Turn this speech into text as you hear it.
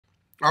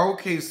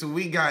Okay, so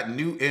we got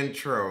new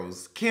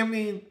intros.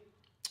 Kimmy,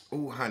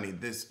 oh honey,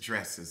 this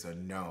dress is a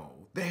no.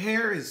 The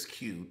hair is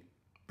cute,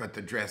 but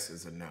the dress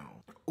is a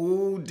no.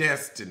 Oh,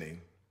 Destiny.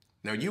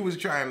 Now you was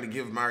trying to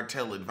give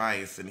Martell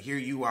advice, and here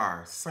you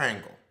are,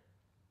 single.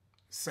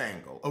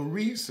 Single. A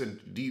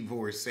recent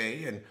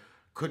divorcee, and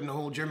couldn't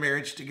hold your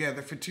marriage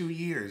together for 2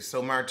 years.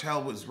 So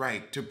Martell was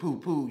right to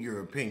poo-poo your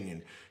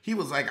opinion. He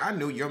was like, I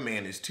know your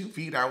man is 2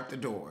 feet out the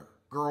door.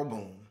 Girl,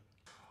 boom.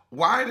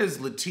 Why does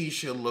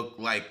Letitia look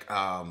like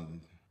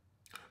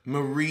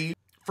Marie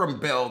from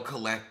Bell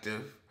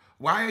Collective?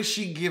 Why is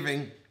she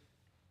giving...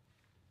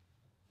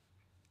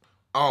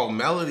 Oh,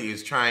 Melody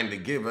is trying to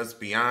give us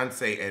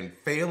Beyonce and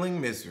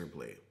failing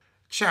miserably.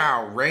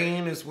 Child,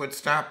 rain is what's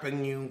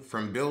stopping you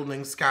from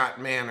building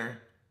Scott Manor.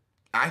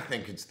 I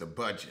think it's the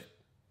budget.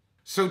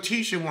 So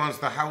Tisha wants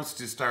the house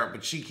to start,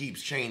 but she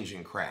keeps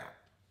changing crap.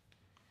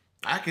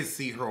 I could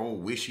see her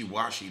old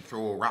wishy-washy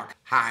throw a rock,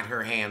 hide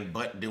her hand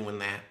butt doing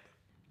that.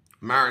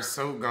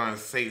 Marisol gonna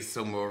say,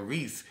 so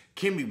Maurice,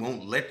 Kimmy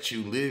won't let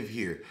you live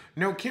here.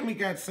 No, Kimmy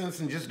got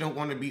sense and just don't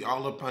want to be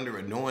all up under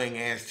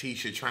annoying-ass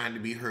Tisha trying to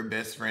be her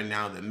best friend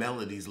now that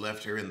Melody's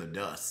left her in the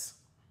dust.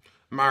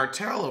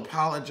 Martell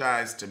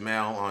apologized to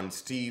Mel on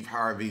Steve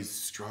Harvey's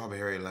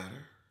strawberry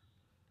letter.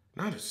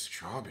 Not a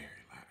strawberry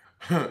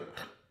letter.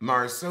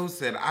 Marceau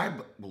said,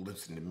 well,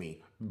 listen to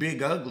me.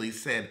 Big Ugly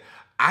said,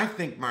 I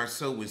think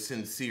Marceau was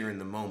sincere in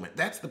the moment.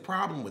 That's the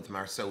problem with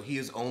Marceau. He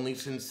is only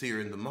sincere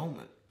in the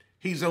moment.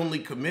 He's only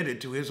committed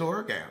to his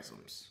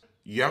orgasms.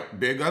 Yep,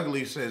 Big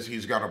Ugly says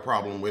he's got a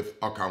problem with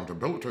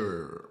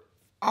accountability.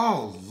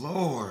 Oh,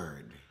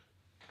 Lord.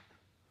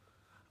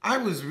 I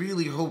was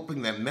really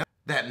hoping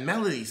that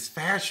Melody's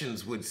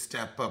fashions would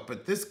step up,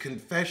 but this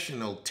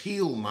confessional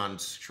teal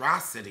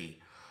monstrosity.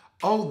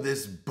 Oh,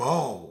 this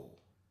bow.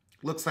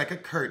 Looks like a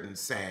curtain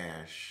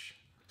sash.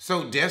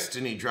 So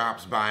Destiny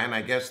drops by, and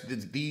I guess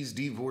these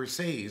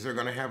divorcees are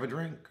gonna have a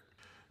drink.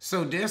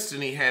 So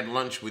Destiny had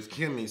lunch with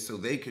Kimmy so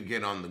they could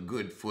get on the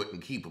good foot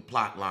and keep a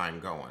plot line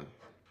going.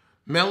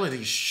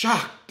 Melody's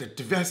shocked that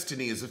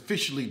Destiny is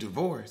officially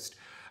divorced.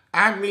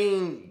 I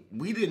mean,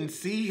 we didn't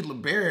see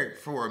LeBaric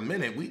for a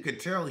minute. We could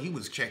tell he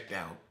was checked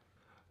out.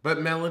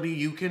 But Melody,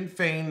 you can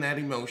feign that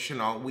emotion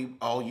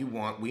all you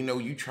want. We know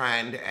you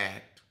trying to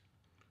act.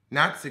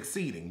 Not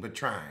succeeding, but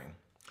trying.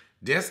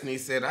 Destiny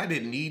said, I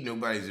didn't need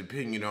nobody's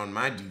opinion on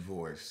my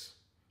divorce.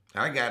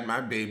 I got my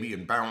baby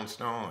and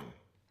bounced on.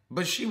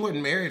 But she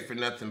wasn't married for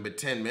nothing but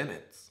 10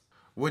 minutes.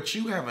 What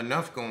you have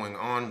enough going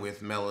on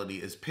with,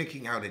 Melody, is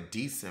picking out a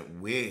decent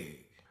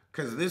wig.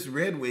 Because this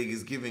red wig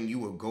is giving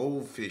you a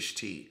goldfish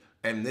tee.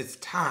 And this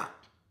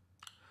top,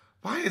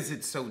 why is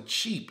it so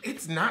cheap?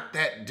 It's not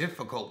that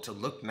difficult to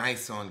look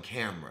nice on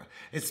camera,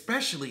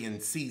 especially in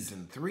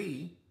season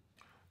 3.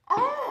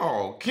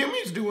 Oh,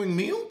 Kimmy's doing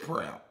meal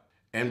prep.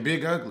 And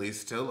Big Ugly's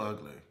still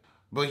ugly.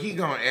 But he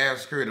gonna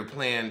ask her to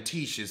plan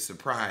Tisha's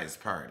surprise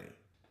party.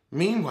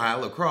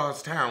 Meanwhile,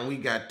 across town, we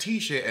got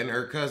Tisha and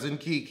her cousin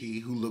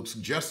Kiki, who looks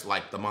just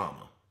like the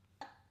mama.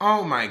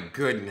 Oh my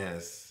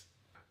goodness.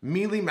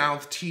 Mealy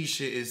Mouth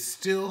Tisha is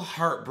still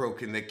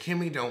heartbroken that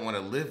Kimmy don't want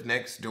to live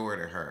next door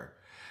to her.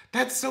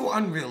 That's so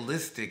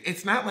unrealistic.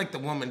 It's not like the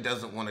woman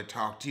doesn't want to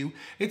talk to you.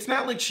 It's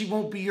not like she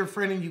won't be your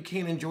friend and you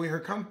can't enjoy her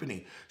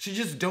company. She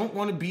just don't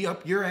want to be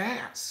up your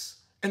ass.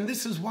 And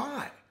this is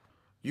why.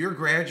 You're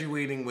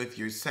graduating with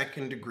your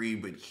 2nd degree,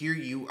 but here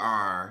you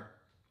are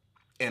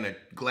in a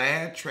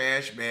Glad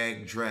trash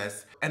bag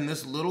dress and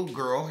this little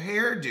girl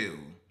hairdo.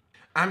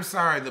 I'm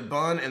sorry, the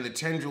bun and the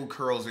tendril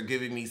curls are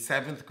giving me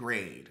 7th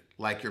grade,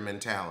 like your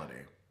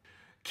mentality.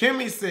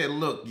 Kimmy said,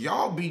 look,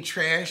 y'all be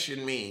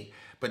trashing me,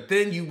 but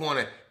then you want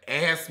to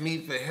ask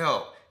me for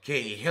help.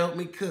 Can you help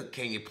me cook?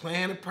 Can you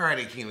plan a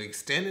party? Can you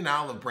extend an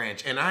olive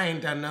branch? And I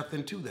ain't done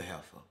nothing to the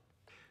heifer.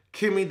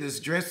 Kimmy, this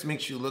dress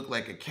makes you look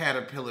like a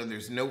caterpillar.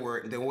 There's no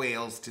way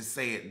else to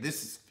say it.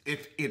 It's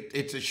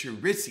a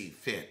charissy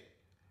fit.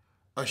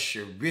 A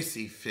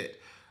charissy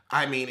fit.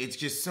 I mean, it's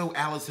just so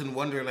Alice in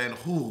Wonderland.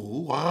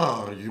 Who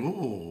are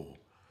you?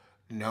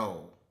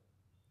 No.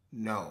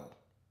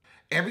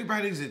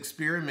 Everybody's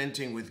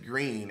experimenting with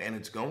green and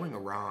it's going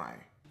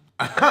awry.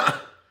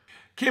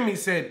 Kimmy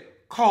said,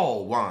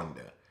 call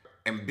Wanda.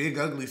 And Big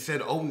Ugly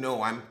said, oh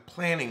no, I'm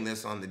planning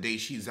this on the day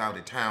she's out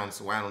of town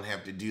so I don't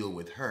have to deal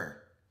with her.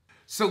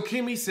 So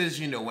Kimmy says,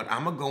 you know what,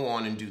 I'm gonna go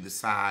on and do the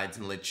sides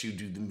and let you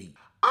do the meat.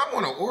 I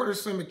wanna order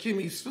some of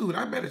Kimmy's food.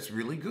 I bet it's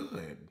really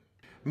good.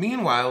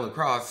 Meanwhile,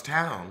 across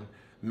town,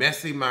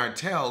 Messy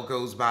Martell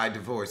goes by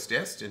Divorce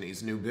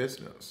Destiny's new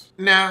business.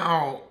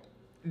 Now,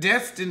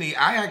 Destiny,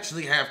 I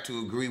actually have to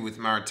agree with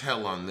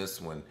Martell on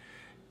this one.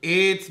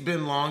 It's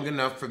been long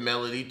enough for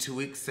Melody to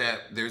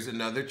accept there's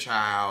another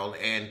child,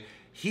 and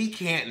he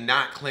can't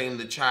not claim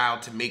the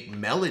child to make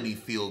Melody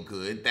feel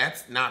good.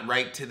 That's not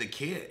right to the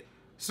kid.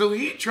 So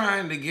he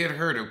trying to get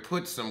her to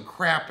put some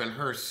crap in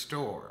her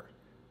store.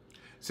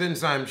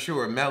 Since I'm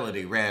sure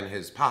Melody ran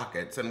his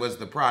pockets and was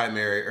the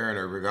primary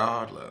earner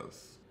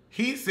regardless.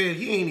 He said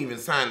he ain't even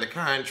signed the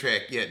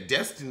contract yet.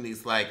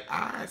 Destiny's like,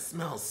 I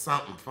smell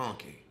something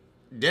funky.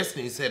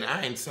 Destiny said,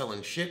 I ain't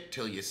selling shit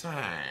till you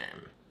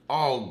sign.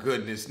 Oh,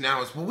 goodness.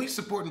 Now it's, well, we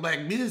supporting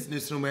black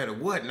business no matter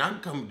what, and I'm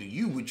coming to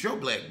you with your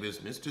black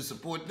business to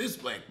support this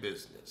black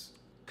business.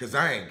 Because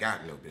I ain't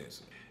got no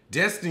business.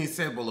 Destiny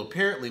said, well,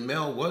 apparently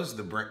Mel was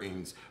the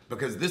brains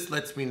because this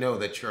lets me know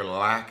that you're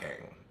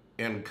lacking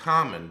in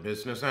common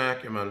business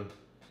acumen.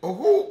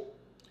 Oh,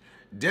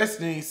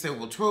 Destiny said,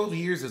 well, 12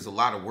 years is a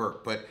lot of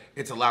work, but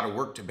it's a lot of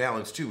work to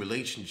balance two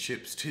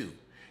relationships, too.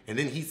 And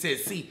then he said,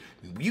 see,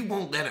 you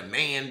won't let a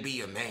man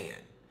be a man.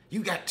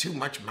 You got too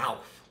much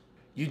mouth.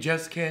 You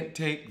just can't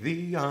take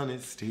the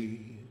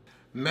honesty.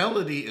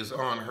 Melody is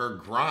on her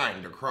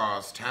grind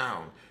across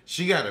town.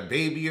 She got a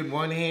baby in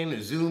one hand,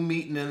 a Zoom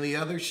meeting in the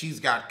other. She's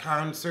got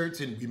concerts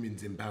and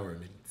women's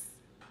empowerments.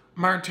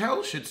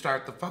 Martell should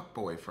start the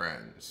fuckboy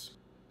friends.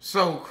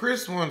 So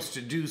Chris wants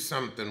to do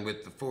something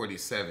with the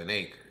 47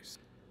 acres.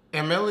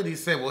 And Melody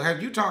said, well,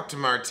 have you talked to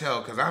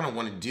Martell? Because I don't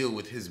want to deal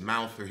with his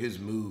mouth or his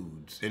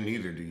moods. And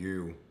neither do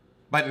you.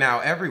 But now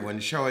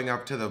everyone's showing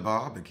up to the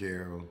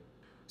barbecue.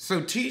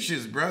 So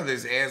Tisha's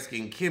brother's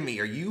asking Kimmy,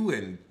 are you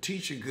and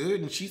Tisha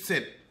good? And she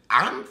said,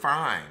 I'm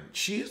fine.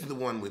 She's the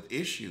one with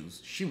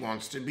issues. She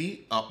wants to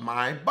be up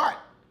my butt.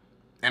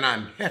 And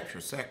I'm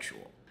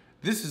heterosexual.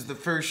 This is the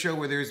first show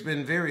where there's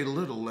been very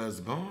little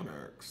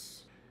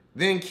lesbonics.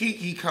 Then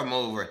Kiki come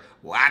over.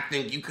 Well, I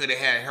think you could have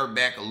had her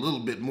back a little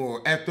bit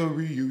more at the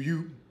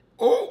reunion.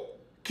 Oh,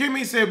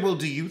 Kimmy said, well,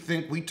 do you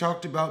think we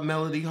talked about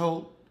Melody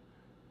Holt?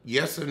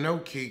 Yes or no,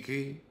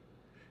 Kiki?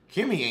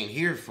 Kimmy ain't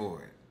here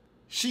for it.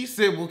 She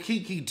said, well,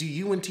 Kiki, do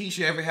you and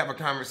Tisha ever have a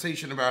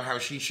conversation about how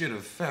she should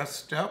have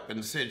fessed up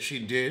and said she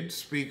did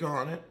speak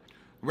on it?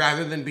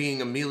 Rather than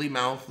being a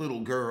mealy-mouthed little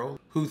girl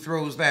who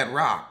throws that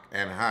rock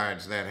and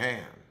hides that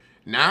hand.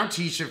 Now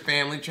Tisha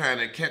family trying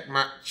to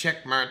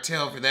check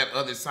Martell for that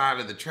other side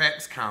of the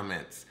tracks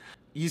comments.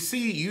 You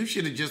see, you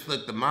should have just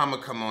let the mama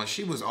come on.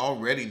 She was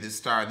already the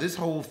star. This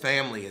whole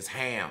family is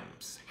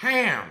hams.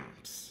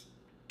 Hams.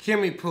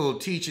 Kimmy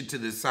pulled Tisha to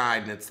the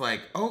side and it's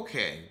like,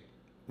 okay,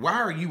 why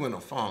are you in a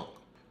funk?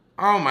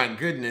 Oh my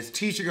goodness,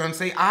 Tisha gonna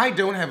say, I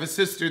don't have a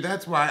sister,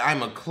 that's why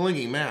I'm a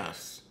clingy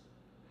mess.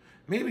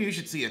 Maybe you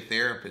should see a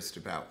therapist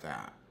about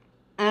that.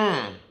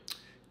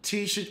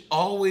 Tisha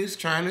always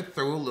trying to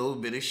throw a little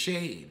bit of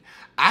shade.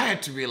 I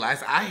had to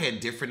realize I had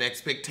different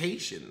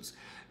expectations.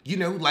 You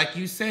know, like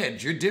you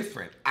said, you're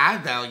different. I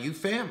value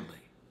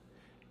family.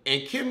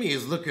 And Kimmy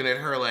is looking at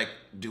her like,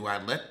 do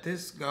I let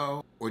this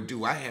go or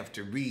do I have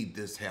to read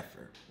this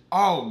heifer?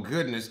 Oh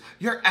goodness,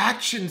 your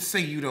actions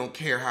say you don't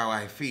care how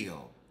I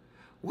feel.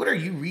 What are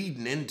you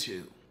reading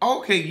into?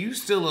 Okay, you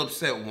still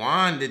upset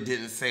Wanda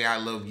didn't say I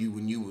love you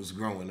when you was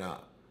growing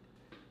up.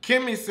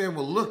 Kimmy said,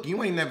 well, look,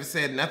 you ain't never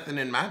said nothing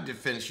in my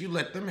defense. You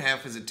let them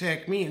halfers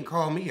attack me and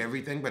call me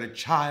everything but a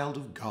child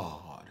of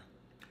God.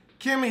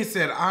 Kimmy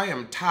said, I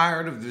am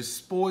tired of this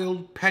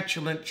spoiled,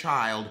 petulant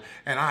child,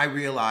 and I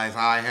realize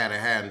I had a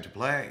hand to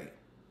play.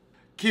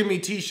 Kimmy,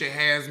 Tisha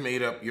has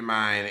made up your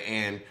mind,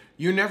 and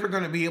you're never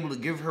going to be able to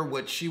give her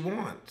what she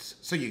wants,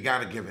 so you got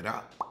to give it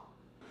up.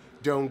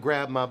 Don't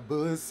grab my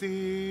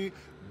pussy,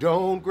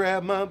 don't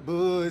grab my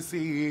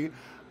pussy.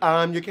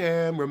 I'm your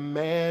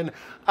cameraman.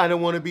 I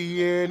don't want to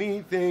be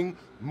anything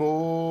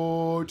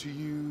more to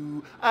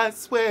you. I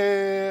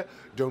swear,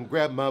 don't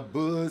grab my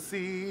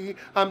pussy.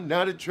 I'm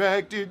not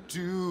attracted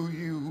to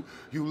you.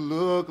 You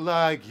look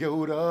like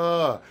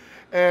Yoda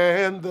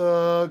and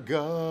the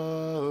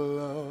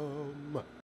Golem.